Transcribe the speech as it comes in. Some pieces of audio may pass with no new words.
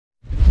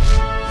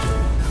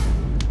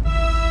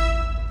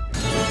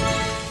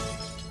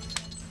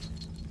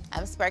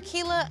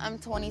Sparkela. I'm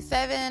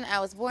 27. I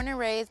was born and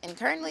raised and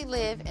currently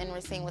live in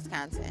Racine,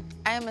 Wisconsin.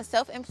 I am a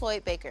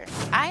self-employed baker.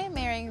 I am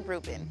marrying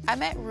Rubin. I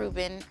met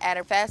Rubin at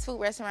a fast food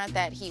restaurant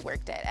that he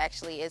worked at,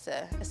 actually as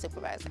a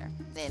supervisor.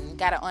 Then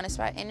got an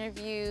on-the-spot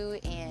interview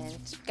and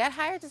got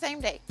hired the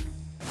same day.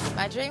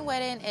 My dream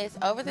wedding is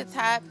over the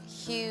top,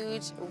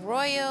 huge,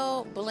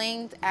 royal,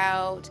 blinged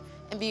out,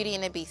 and Beauty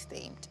and the Beast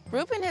themed.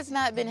 Rubin has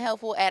not been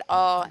helpful at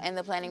all in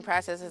the planning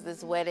process of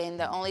this wedding.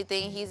 The only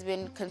thing he's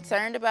been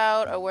concerned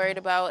about or worried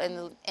about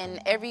in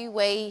every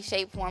way,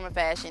 shape, form, or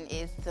fashion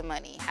is the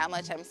money, how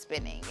much I'm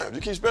spending. If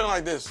you keep spending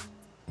like this,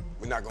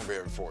 we're not gonna be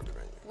able to afford the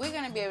venue. We're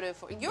gonna be able to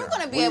afford it. You're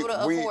gonna be able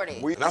to afford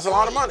it. That's a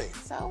lot of money.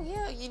 So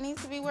yeah, you need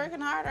to be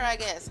working harder, I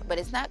guess. But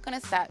it's not gonna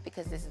stop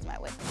because this is my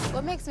wedding.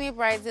 What makes me a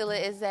Bridezilla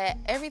is that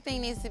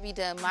everything needs to be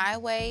done my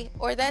way,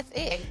 or that's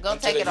it. Go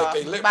take it off.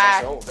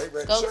 Bye.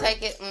 Go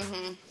take it.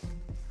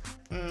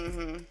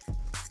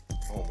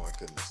 Oh my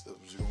goodness, that's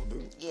what you gonna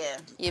do? Yeah.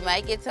 You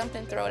might get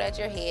something thrown at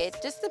your head,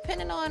 just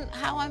depending on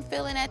how I'm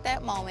feeling at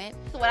that moment.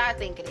 That's what I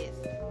think it is.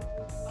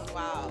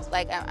 Wow.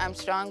 Like, I'm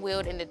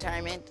strong-willed and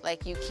determined.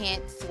 Like, you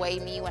can't sway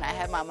me when I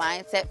have my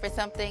mind set for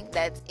something.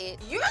 That's it.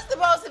 You're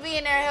supposed to be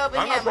in there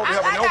helping him. I'm not supposed to be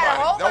helping nobody. Got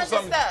a whole bunch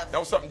of stuff. That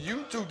was something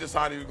you two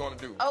decided you were going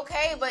to do.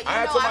 Okay, but you I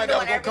had know somebody I'm that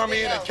was doing going to come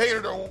in everything and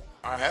cater the.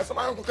 I had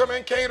somebody who could come in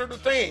and cater the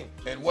thing.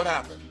 And what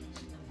happened?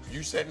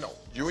 You said no.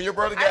 You and your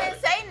brother got it. I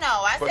didn't say no.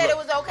 I said it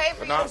was okay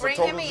for you to bring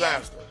him in.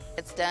 Disaster.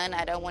 It's done.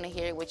 I don't want to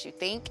hear what you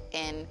think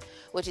and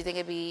what you think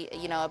would be,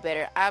 you know, a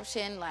better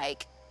option.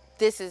 Like,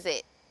 this is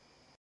it.